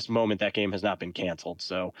as of this moment, that game has not been canceled.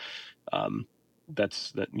 So,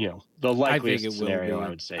 that's the the likeliest scenario. I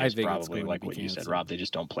would say is probably like what you said, Rob. They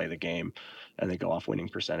just don't play the game, and they go off winning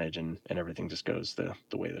percentage, and everything just goes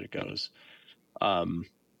the way that it goes.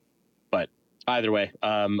 But either way,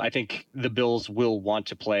 I think the Bills will want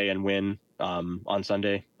to play and win on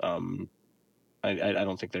Sunday. I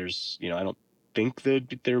don't think there's I don't think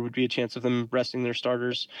that there would be a chance of them resting their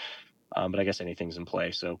starters. But I guess anything's in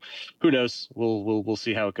play. So who knows? We'll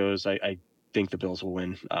see how it goes. I think the Bills will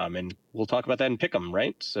win. And we'll talk about that and pick them,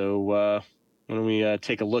 right? So why don't we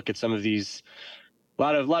take a look at some of these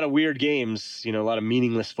a lot of weird games, a lot of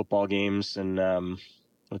meaningless football games, and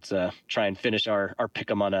let's try and finish our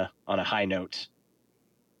pick 'em on a high note.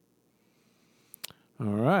 All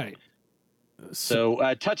right.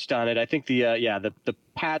 So touched on it. I think the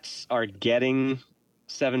Pats are getting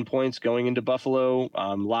 7 points going into Buffalo.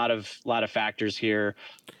 Lot of factors here.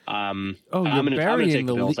 You're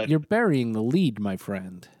burying the lead, my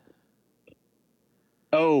friend.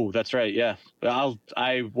 Oh, that's right. Yeah. I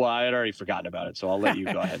had already forgotten about it, so I'll let you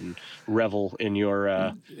go ahead and revel in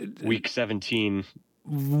your week 17.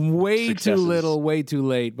 Way successes. Too little, way too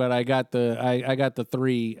late. But I got the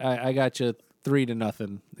 3. I got you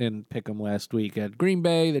 3-0 in pick'em last week at Green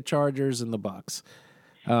Bay, the Chargers, and the Bucs.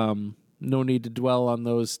 No need to dwell on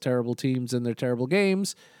those terrible teams and their terrible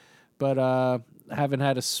games, but haven't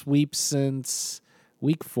had a sweep since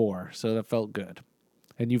week 4, so that felt good.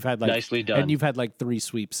 And you've had nicely done. And you've had 3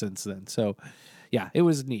 sweeps since then. So, yeah, it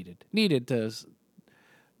was needed to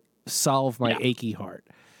solve my achy heart.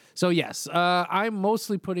 So yes, I'm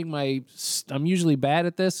mostly putting I'm usually bad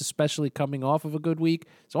at this, especially coming off of a good week.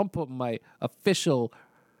 So I'm putting my official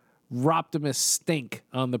Roptimus stink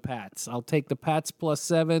on the Pats. I'll take the Pats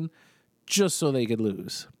 +7 just so they could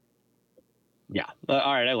lose. Yeah. All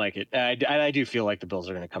right. I like it. I do feel like the Bills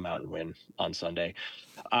are going to come out and win on Sunday.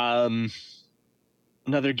 Another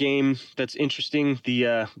game that's interesting,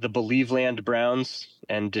 the Believeland Browns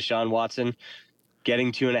and Deshaun Watson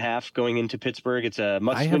getting 2.5 going into Pittsburgh. It's a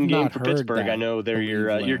must-win game for Pittsburgh. I know they're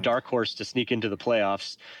your dark horse to sneak into the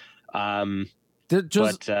playoffs.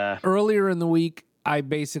 Earlier in the week, I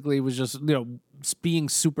basically was just being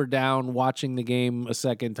super down, watching the game a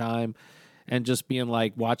second time, and just being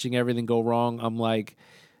watching everything go wrong. I'm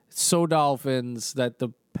so Dolphins that the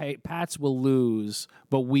Pats will lose,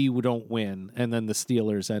 but we don't win, and then the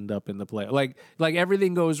Steelers end up in the play. Like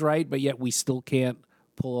everything goes right, but yet we still can't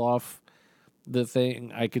pull off the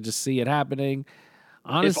thing. I could just see it happening.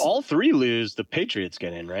 If all 3 lose, the Patriots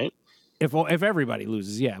get in, right? If everybody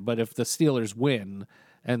loses, yeah. But if the Steelers win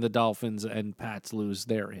and the Dolphins and Pats lose,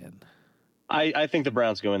 they're in. I think the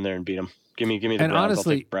Browns go in there and beat them. Give me the Browns.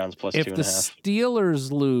 Honestly, I'll take Browns +2.5. If the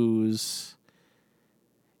Steelers lose,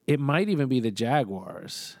 it might even be the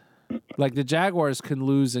Jaguars. The Jaguars can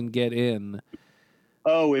lose and get in.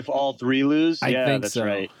 Oh, if all 3 lose? I think that's so.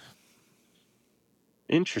 Right.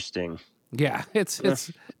 Interesting. Yeah, it's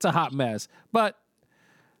a hot mess. But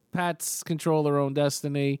Pats control their own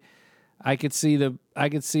destiny. I could see the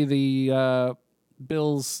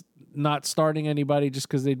Bills not starting anybody just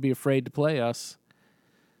because they'd be afraid to play us,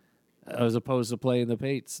 as opposed to playing the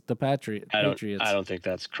Patriots. I don't think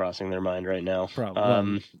that's crossing their mind right now.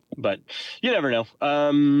 Probably. But you never know.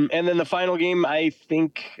 And then the final game, I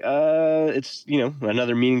think it's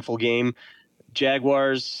another meaningful game.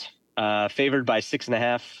 Jaguars favored by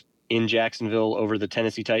 6.5 in Jacksonville over the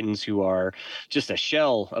Tennessee Titans, who are just a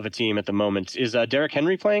shell of a team at the moment. Is Derrick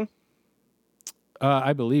Henry playing?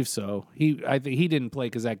 I believe so. I think he didn't play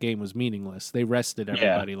because that game was meaningless. They rested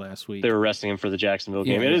everybody last week. They were resting him for the Jacksonville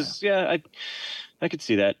game. I could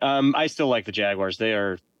see that. I still like the Jaguars. They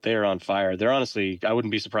are on fire. They're honestly, I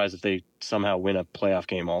wouldn't be surprised if they somehow win a playoff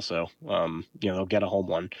game also. They'll get a home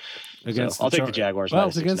one. I'll take the Jaguars. Well,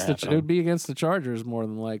 it would be against the Chargers more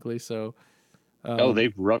than likely. So.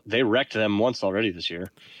 They wrecked them once already this year.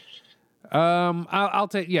 I'll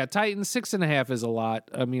take Titans 6.5 is a lot.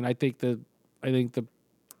 I mean, I think the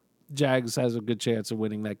Jags has a good chance of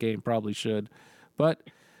winning that game. Probably should, but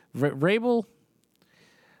Vrabel,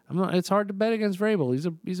 it's hard to bet against Vrabel.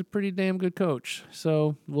 He's a pretty damn good coach.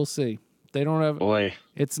 So we'll see. They don't have. Boy,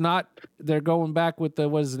 it's not. They're going back with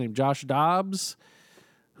what is his name, Josh Dobbs,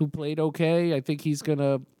 who played okay. I think he's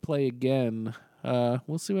gonna play again.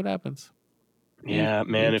 We'll see what happens. Yeah,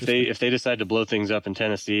 man. If they decide to blow things up in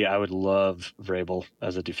Tennessee, I would love Vrabel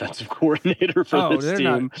as a defensive coordinator for this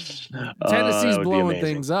team. Tennessee's blowing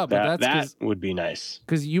things up, but that would be nice.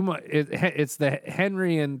 Because it's the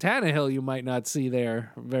Henry and Tannehill you might not see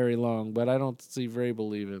there very long, but I don't see Vrabel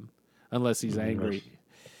leaving unless he's angry.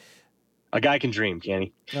 A guy can dream, can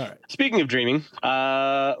he? All right. Speaking of dreaming,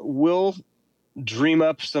 we'll dream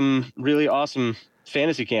up some really awesome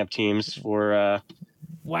fantasy camp teams for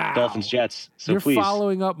Wow. Dolphins Jets. So You're please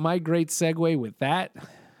following up my great segue with that?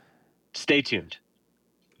 stay tuned.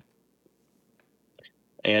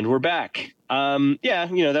 And we're back. Yeah,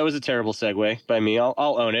 that was a terrible segue by me. I'll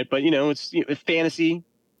own it. But it's fantasy,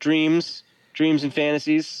 dreams and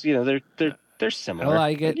fantasies. They're similar. I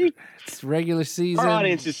like it. It's regular season. Our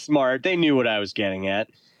audience is smart. They knew what I was getting at.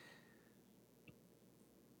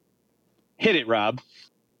 Hit it, Rob.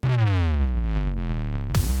 Miami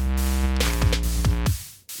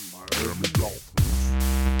Dolphins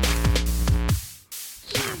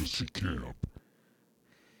fantasy camp.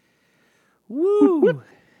 Woo!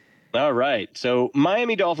 All right. So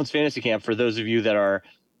Miami Dolphins Fantasy Camp, for those of you that are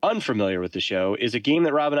unfamiliar with the show, is a game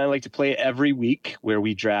that Rob and I like to play every week where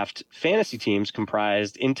we draft fantasy teams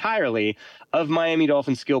comprised entirely of Miami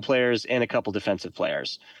Dolphins skill players and a couple defensive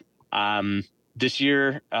players. This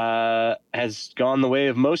year has gone the way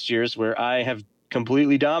of most years where I have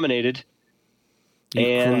completely dominated.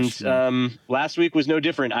 Last week was no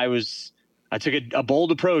different. I took a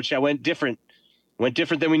bold approach. I went different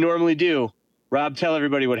than we normally do. Rob, tell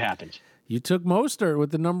everybody what happened. You took Mostert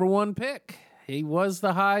with the number 1 pick. He was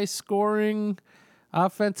the high-scoring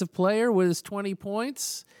offensive player with his 20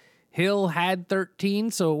 points. Hill had 13,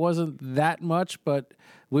 so it wasn't that much. But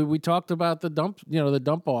we talked about the dump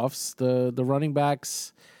offs, the running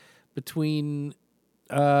backs between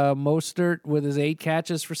Mostert with his 8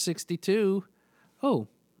 catches for 62. Oh,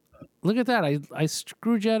 look at that! I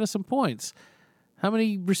screwed you out of some points. How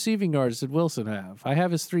many receiving yards did Wilson have? I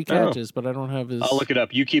have his 3 catches, but I don't have his... I'll look it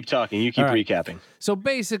up. You keep talking. You keep recapping. So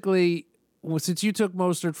basically, since you took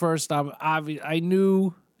Mostert first, I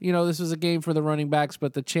knew, this was a game for the running backs,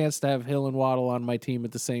 but the chance to have Hill and Waddle on my team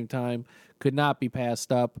at the same time could not be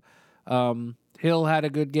passed up. Hill had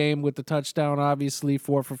a good game with the touchdown, obviously,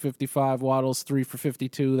 4 for 55. Waddle's 3 for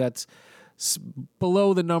 52. That's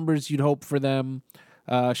below the numbers you'd hope for them.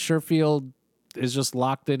 Sherfield is just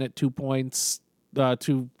locked in at 2 points.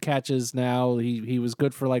 2 catches now. He was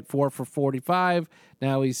good for like 4 for 45.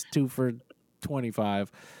 Now he's 2 for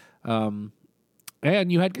 25. And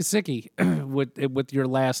you had Gesicki with your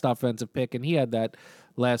last offensive pick, and he had that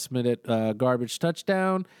last minute garbage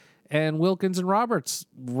touchdown. And Wilkins and Roberts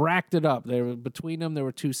racked it up. Between them, there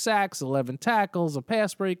were 2 sacks, 11 tackles, a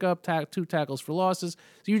pass breakup, 2 tackles for losses.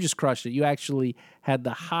 So you just crushed it. You actually had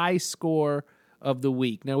the high score of the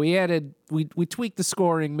week. Now we tweaked the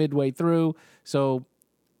scoring midway through, so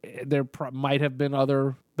there might have been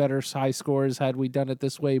other better high scores had we done it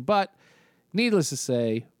this way. But needless to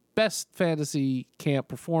say, best fantasy camp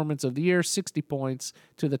performance of the year, 60 points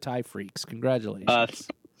to the Tie Freaks. Congratulations.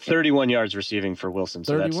 31 yards receiving for Wilson,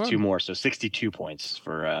 so 31. that's 2 more. So 62 points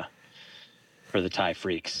for the Tie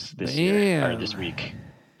Freaks this year or this week.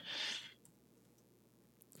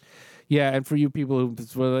 Yeah, and for you people who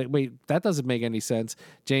were like, wait, that doesn't make any sense.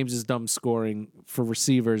 James's dumb scoring for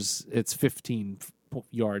receivers, it's 15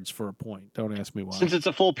 yards for a point. Don't ask me why. Since it's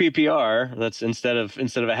a full PPR, that's instead of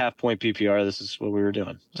a half point PPR, this is what we were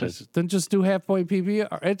doing. So then just do half point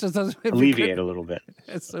PPR. It just doesn't alleviate a little bit.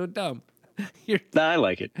 It's so dumb. I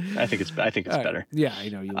like it. I think it's better. Yeah, I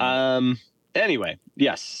know you. Anyway,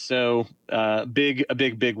 yes. So a big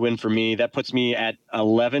win for me. That puts me at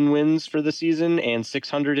 11 wins for the season and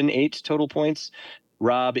 608 total points.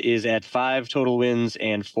 Rob is at 5 total wins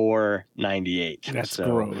and 498. That's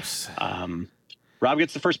gross. Rob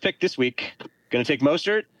gets the first pick this week. Going to take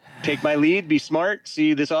Mostert, take my lead, be smart,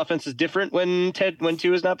 see this offense is different when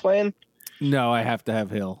 2 is not playing. No, I have to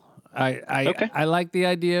have Hill. I like the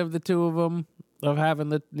idea of the 2 of them, of having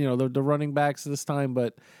the running backs this time,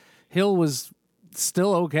 but Hill was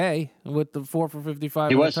still okay with the 4 for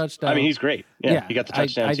 55 and the touchdown. I mean, he's great. Yeah, he got the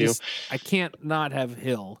touchdown too. I can't not have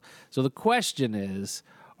Hill. So the question is,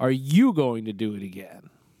 are you going to do it again?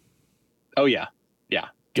 Oh, yeah.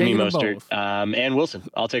 Give me Mostert and Wilson.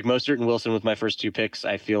 I'll take Mostert and Wilson with my first 2 picks.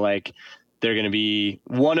 I feel like they're going to be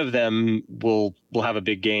one of them will have a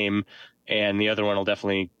big game, and the other one will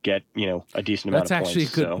definitely get a decent amount of points. That's actually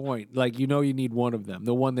a good point. Like you need one of them,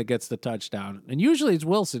 the one that gets the touchdown, and usually it's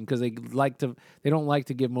Wilson because they don't like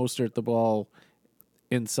to give Mostert the ball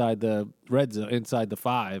inside the red zone, inside the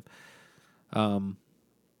 5. Nice.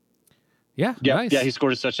 Yeah, he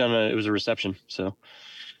scored a touchdown. It was a reception. So.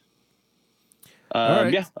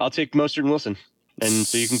 Right. Yeah, I'll take Mostert and Wilson. And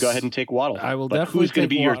so you can go ahead and take Waddle. I will definitely who's going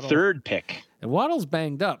to be Waddle. Your third pick? And Waddle's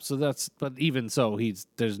banged up, but even so,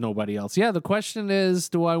 there's nobody else. Yeah, the question is,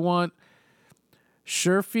 do I want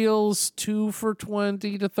Sherfield's 2 for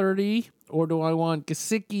 20 to 30, or do I want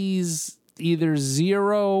Gesicki's either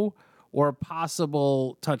 0 or a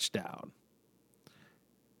possible touchdown?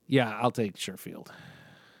 Yeah, I'll take Sherfield.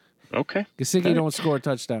 Okay. Gesicki don't score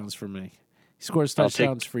touchdowns for me. He scores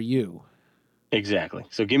touchdowns for you. Exactly.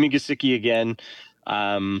 So give me Gesicki again.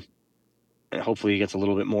 And hopefully he gets a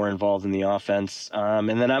little bit more involved in the offense. And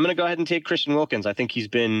then I'm going to go ahead and take Christian Wilkins. I think he's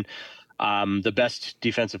been the best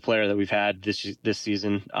defensive player that we've had this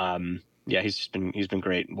season. He's been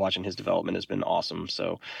great. Watching his development has been awesome.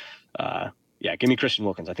 So, give me Christian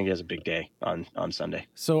Wilkins. I think he has a big day on Sunday.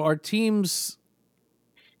 So our teams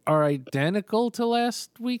are identical to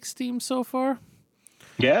last week's team so far.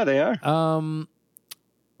 Yeah, they are.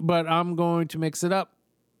 But I'm going to mix it up,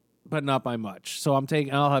 but not by much. So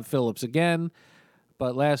I'll have Phillips again.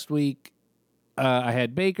 But last week I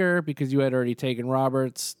had Baker because you had already taken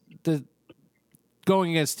Roberts.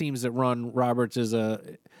 Going against teams that run, Roberts it's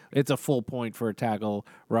a full point for a tackle.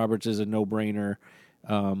 Roberts is a no-brainer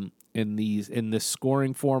in this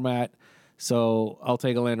scoring format. So I'll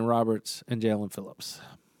take Landon Roberts and Jalen Phillips.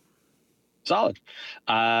 Solid.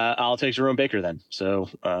 I'll take Jerome Baker then. So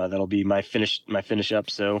that'll be my finish up.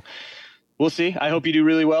 So we'll see. I hope you do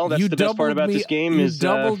really well. That's the best part about this game. You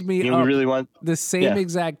doubled me up. We really want the same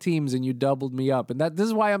exact teams, and you doubled me up. And this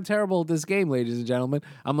is why I'm terrible at this game, ladies and gentlemen.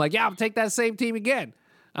 I'm like, I'll take that same team again.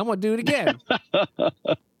 I'm going to do it again.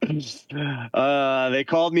 They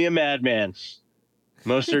called me a madman.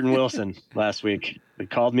 Mostert and Wilson last week. They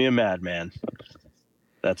called me a madman.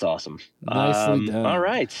 That's awesome. Nicely done. All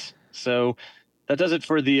right. So that does it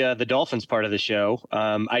for the Dolphins part of the show.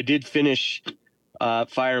 I did finish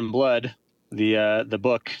Fire and Blood, the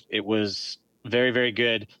book. It was very, very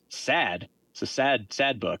good. Sad. It's a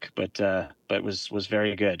sad book, but it was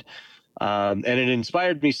very good. And it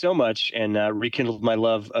inspired me so much and rekindled my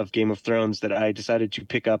love of Game of Thrones that I decided to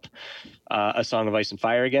pick up A Song of Ice and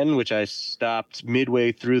Fire again, which I stopped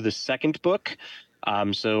midway through the second book.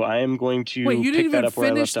 So I am going to Wait, you pick didn't that up where I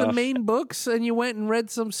even left finish the off. main books and you went and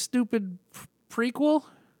read some stupid prequel?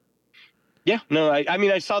 Yeah, no, I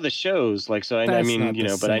mean, I saw the shows, like, so I mean, you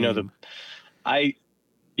know, but I know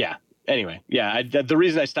anyway, the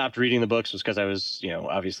reason I stopped reading the books was because I was, you know,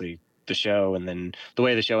 obviously the show, and then the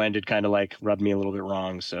way the show ended kind of like rubbed me a little bit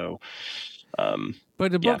wrong. So,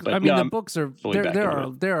 but the book, the books are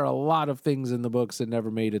there are a lot of things in the books that never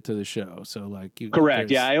made it to the show. So like correct.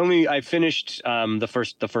 Yeah. I finished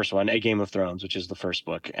the first one, A Game of Thrones, which is the first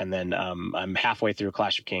book. And then I'm halfway through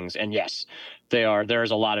Clash of Kings, and yes,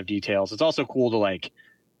 there's a lot of details. It's also cool to like,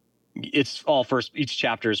 it's all each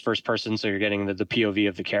chapter is first person. So you're getting the POV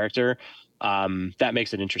of the character. That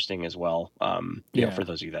makes it interesting as well. You know, for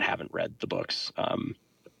those of you that haven't read the books.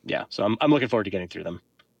 So I'm looking forward to getting through them.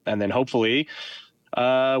 And then hopefully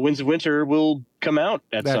Winds of Winter will come out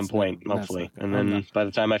at some point, hopefully. And then by the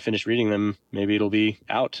time I finish reading them, maybe it'll be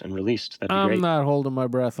out and released. That'd be great. I'm not holding my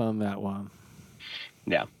breath on that one.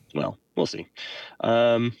 Yeah, well, we'll see.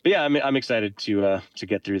 But yeah, I'm excited to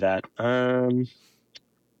get through that. I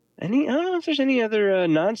don't know if there's any other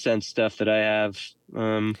nonsense stuff that I have.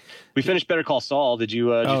 We finished Better Call Saul. Did you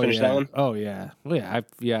finish that one? Oh yeah. Well,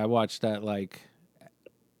 I watched that like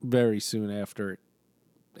very soon after it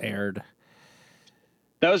aired.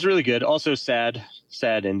 That was really good. Also sad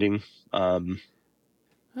ending. I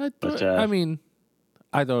thought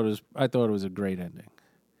it was a great ending.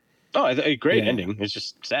 Oh, a great ending. It's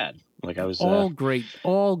just sad. Like I was all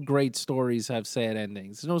great stories have sad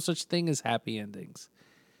endings. There's no such thing as happy endings.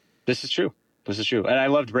 This is true. And I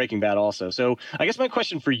loved Breaking Bad also. So I guess my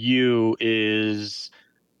question for you is,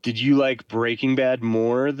 did you like Breaking Bad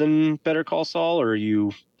more than Better Call Saul, or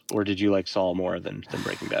did you like Saul more than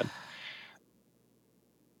Breaking Bad?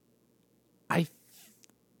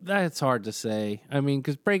 That's hard to say. I mean,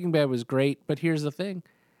 because Breaking Bad was great, but here's the thing.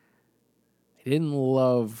 I didn't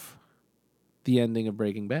love the ending of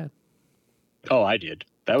Breaking Bad. Oh, I did.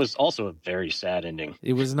 That was also a very sad ending.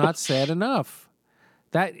 It was not sad enough.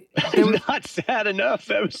 Not sad enough.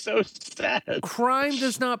 That was so sad. Crime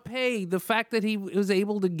does not pay. The fact that he was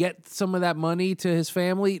able to get some of that money to his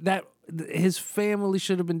family, that his family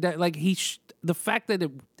should have been dead. Like the fact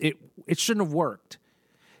that it shouldn't have worked.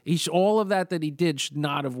 All of that he did should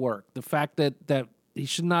not have worked. The fact that he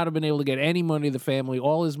should not have been able to get any money to the family.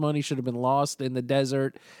 All his money should have been lost in the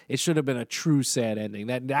desert. It should have been a true sad ending.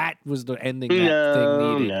 That was the ending thing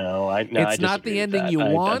needed. It's not the ending you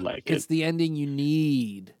want. It's the ending you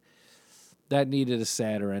need. That needed a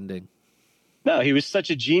sadder ending. No, he was such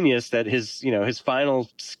a genius that his final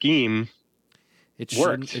scheme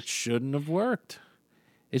worked. It shouldn't have worked.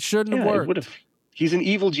 It shouldn't have worked. It would have. He's an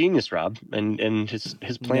evil genius, Rob, and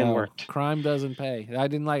his plan worked. Crime doesn't pay. I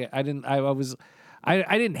didn't like it.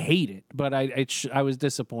 I didn't hate it, but I was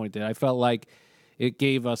disappointed. I felt like it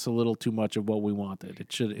gave us a little too much of what we wanted.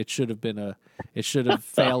 It should have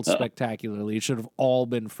failed spectacularly. It should have all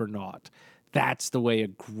been for naught. That's the way a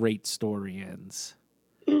great story ends.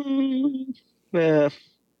 Yeah.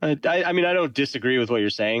 I mean, I don't disagree with what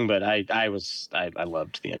you're saying, but I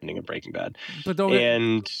loved the ending of Breaking Bad. But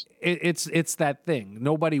it's that thing.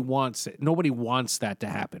 Nobody wants it. Nobody wants that to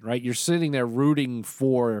happen, right? You're sitting there rooting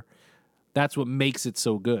for. That's what makes it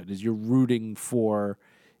so good. Is you're rooting for,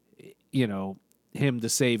 him to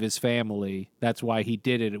save his family. That's why he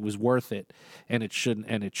did it. It was worth it, and it shouldn't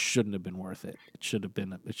have been worth it. It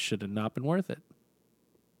should have not been worth it.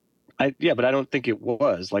 But I don't think it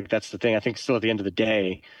was. Like, that's the thing. I think still at the end of the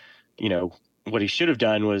day, what he should have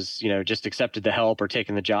done was, just accepted the help or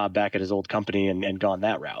taken the job back at his old company and gone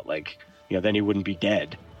that route. Like, then he wouldn't be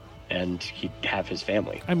dead and he'd have his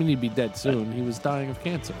family. I mean, he'd be dead soon. He was dying of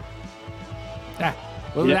cancer.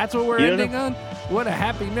 That's what we're ending on? What a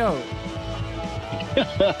happy note.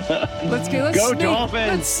 Let's go sneak, Dolphins!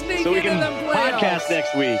 Let's sneak so we into can the playoffs. podcast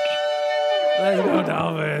next week. Let's go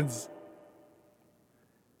Dolphins.